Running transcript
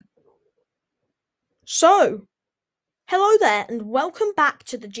So, hello there, and welcome back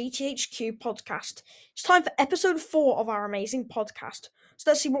to the GTHQ podcast. It's time for episode 4 of our amazing podcast. So,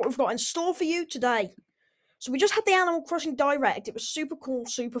 let's see what we've got in store for you today. So, we just had the Animal Crossing Direct. It was super cool,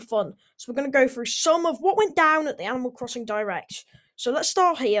 super fun. So, we're going to go through some of what went down at the Animal Crossing Direct. So, let's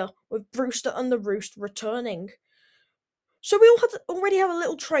start here with Brewster and the Roost returning. So we already have a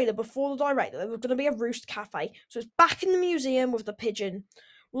little trailer before the Direct that there was going to be a Roost Cafe. So it's back in the museum with the pigeon.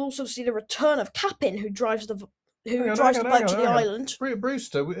 We'll also see the return of Capin, who drives the boat to the island.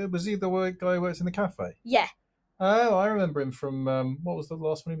 Brewster, was he the guy who works in the cafe? Yeah. Oh, I remember him from, what was the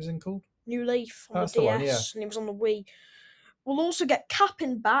last one he was in called? New Leaf on That's the DS, the one, yeah. and he was on the Wii. We'll also get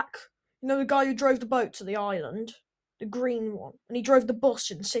Capin back. You know, the guy who drove the boat to the island? The green one. And he drove the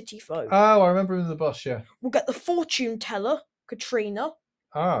bus in City Folk. Oh, I remember him in the bus, yeah. We'll get the fortune teller, Katrina.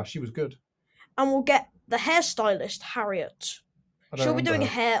 Ah, she was good. And we'll get the hairstylist, Harriet. She'll be doing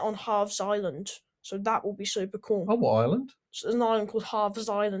hair on Harv's Island, so that will be super cool. On what island? So there's an island called Harv's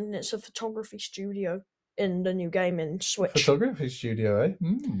Island, and it's a photography studio in the new game in Switch. Photography studio, eh?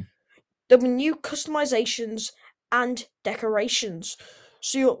 There'll be new customizations and decorations.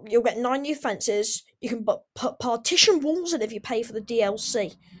 So you'll get 9 new fences. You can put partition walls in if you pay for the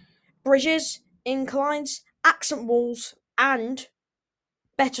DLC. Bridges, inclines, accent walls, and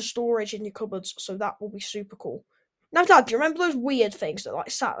better storage in your cupboards, so that will be super cool. Now, Dad, do you remember those weird things that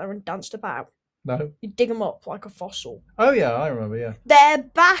sat there and danced about? No. You dig them up like a fossil. Oh, yeah, I remember, yeah. They're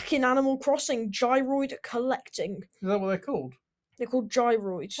back in Animal Crossing Gyroid Collecting. Is that what they're called? They're called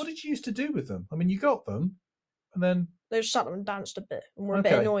gyroids. What did you used to do with them? I mean, you got them, and then... They just sat there and danced a bit, and were a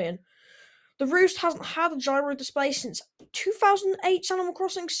bit annoying. The Roost hasn't had a gyro display since 2008's Animal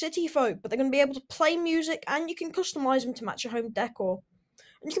Crossing City Folk, but they're going to be able to play music, and you can customize them to match your home decor.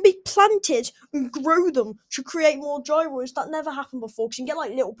 And you can be planted and grow them to create more gyroids. That never happened before, because you can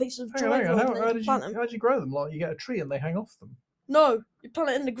get little pieces of gyroid. How do you grow them? Like, you get a tree and they hang off them? No, you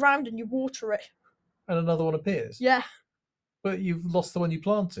plant it in the ground and you water it. And another one appears? Yeah. But you've lost the one you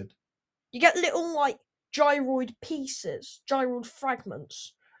planted? You get little, gyroid pieces, gyroid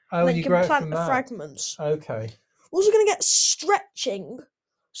fragments. Oh, and then you can plant the fragments. Okay. We're also going to get stretching.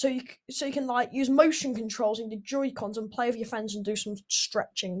 So you can use motion controls in the Joy-Cons and play with your friends and do some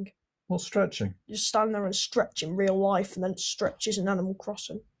stretching. What's stretching? You just stand there and stretch in real life, and then it stretches in Animal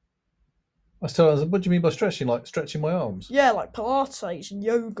Crossing. What do you mean by stretching? Like stretching my arms? Yeah, like Pilates and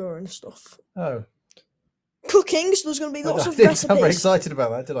yoga and stuff. Oh. Cooking, so there's going to be lots of recipes. I didn't recipes. sound very excited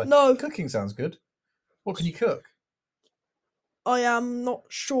about that, did I? No. Cooking sounds good. What can you cook? I am not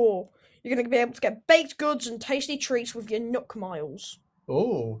sure. You're going to be able to get baked goods and tasty treats with your Nook Miles.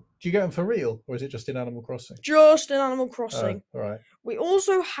 Oh, do you get them for real, or is it just in Animal Crossing? Just in Animal Crossing. Oh, all right. We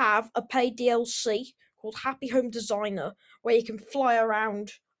also have a paid DLC called Happy Home Designer, where you can fly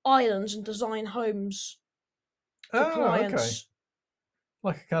around islands and design homes for clients. Okay.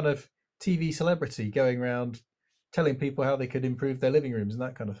 Like a kind of TV celebrity going around telling people how they could improve their living rooms and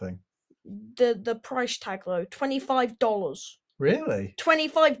that kind of thing. The price tag, though, $25. Really?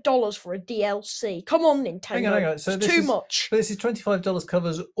 $25 for a DLC. Come on, Nintendo. Hang on. So it's too much. But this is $25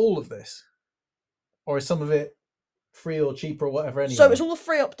 covers all of this? Or is some of it free or cheaper or whatever anyway? So it's all a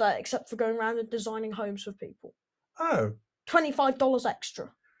free update except for going around and designing homes for people. Oh. $25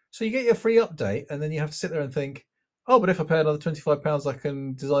 extra. So you get your free update and then you have to sit there and think, oh, but if I pay another £25, I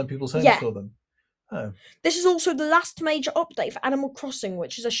can design people's homes for them. Oh. This is also the last major update for Animal Crossing,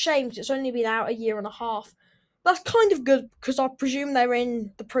 which is a shame because it's only been out a year and a half. That's kind of good because I presume they're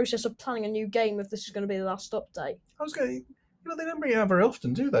in the process of planning a new game if this is going to be the last update. They don't bring it out very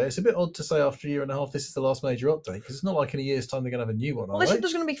often, do they? It's a bit odd to say after a year and a half this is the last major update because it's not like in a year's time they're going to have a new one, well, they said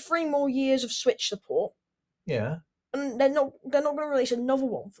there's going to be 3 more years of Switch support. Yeah. And they're not going to release another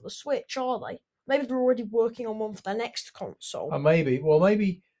one for the Switch, are they? Maybe they're already working on one for their next console. Maybe. Well,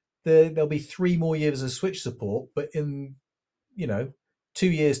 maybe there'll be 3 more years of Switch support, but in, 2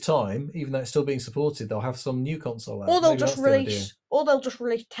 years' time, even though it's still being supported, they'll have some new console out. Or they'll just release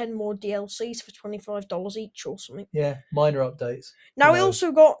 10 more DLCs for $25 each or something. Yeah, minor updates. Now we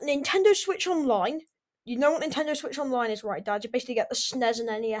also got Nintendo Switch Online. You know what Nintendo Switch Online is, right, Dad? You basically get the SNES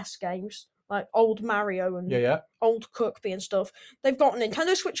and NES games, like old Mario and old Kirby and stuff. They've got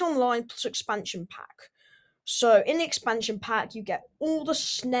Nintendo Switch Online plus expansion pack. So in the expansion pack, you get all the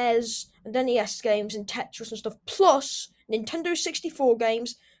SNES and NES games and Tetris and stuff, plus Nintendo 64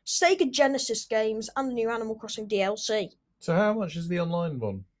 games, Sega Genesis games, and the new Animal Crossing DLC. So how much is the online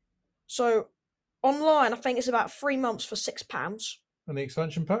one? So online, I think it's about 3 months for £6. And the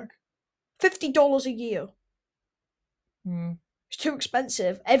expansion pack? $50 a year. It's too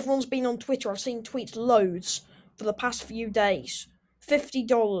expensive. Everyone's been on Twitter. I've seen tweets loads for the past few days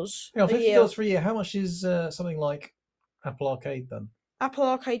 $50 Hang on, a $50 year. for a year. How much is something like Apple Arcade then? Apple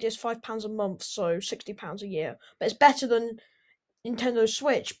Arcade is £5 a month, so £60 a year. But it's better than Nintendo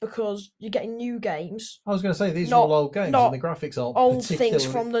Switch because you're getting new games. I was going to say, these are Not- all old games not and the graphics aren't Old particularly... things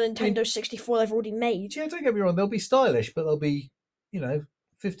from the Nintendo 64 they've already made. Yeah, don't get me wrong, they'll be stylish, but they'll be,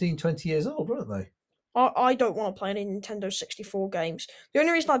 15, 20 years old, won't they? I don't want to play any Nintendo 64 games. The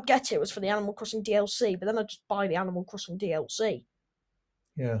only reason I'd get it was for the Animal Crossing DLC, but then I'd just buy the Animal Crossing DLC.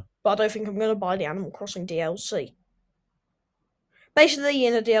 Yeah. But I don't think I'm going to buy the Animal Crossing DLC. Basically,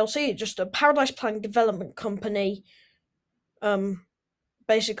 in a DLC, it's just a Paradise Planning development company.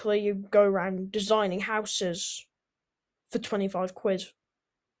 Basically, you go around designing houses for 25 quid.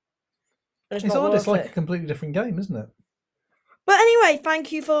 And It's not odd, worth it's like it. a completely different game, isn't it? But anyway,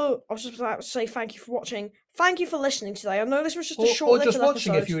 thank you for... I was just about to say thank you for watching. Thank you for listening today. I know this was just a short Or just little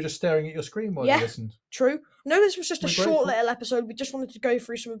watching episode. if you were just staring at your screen while Yeah. you listened. True. I know this was just a We're short grateful. little episode. We just wanted to go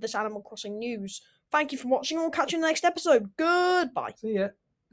through some of this Animal Crossing news. Thank you for watching, and we'll catch you in the next episode. Goodbye. See ya.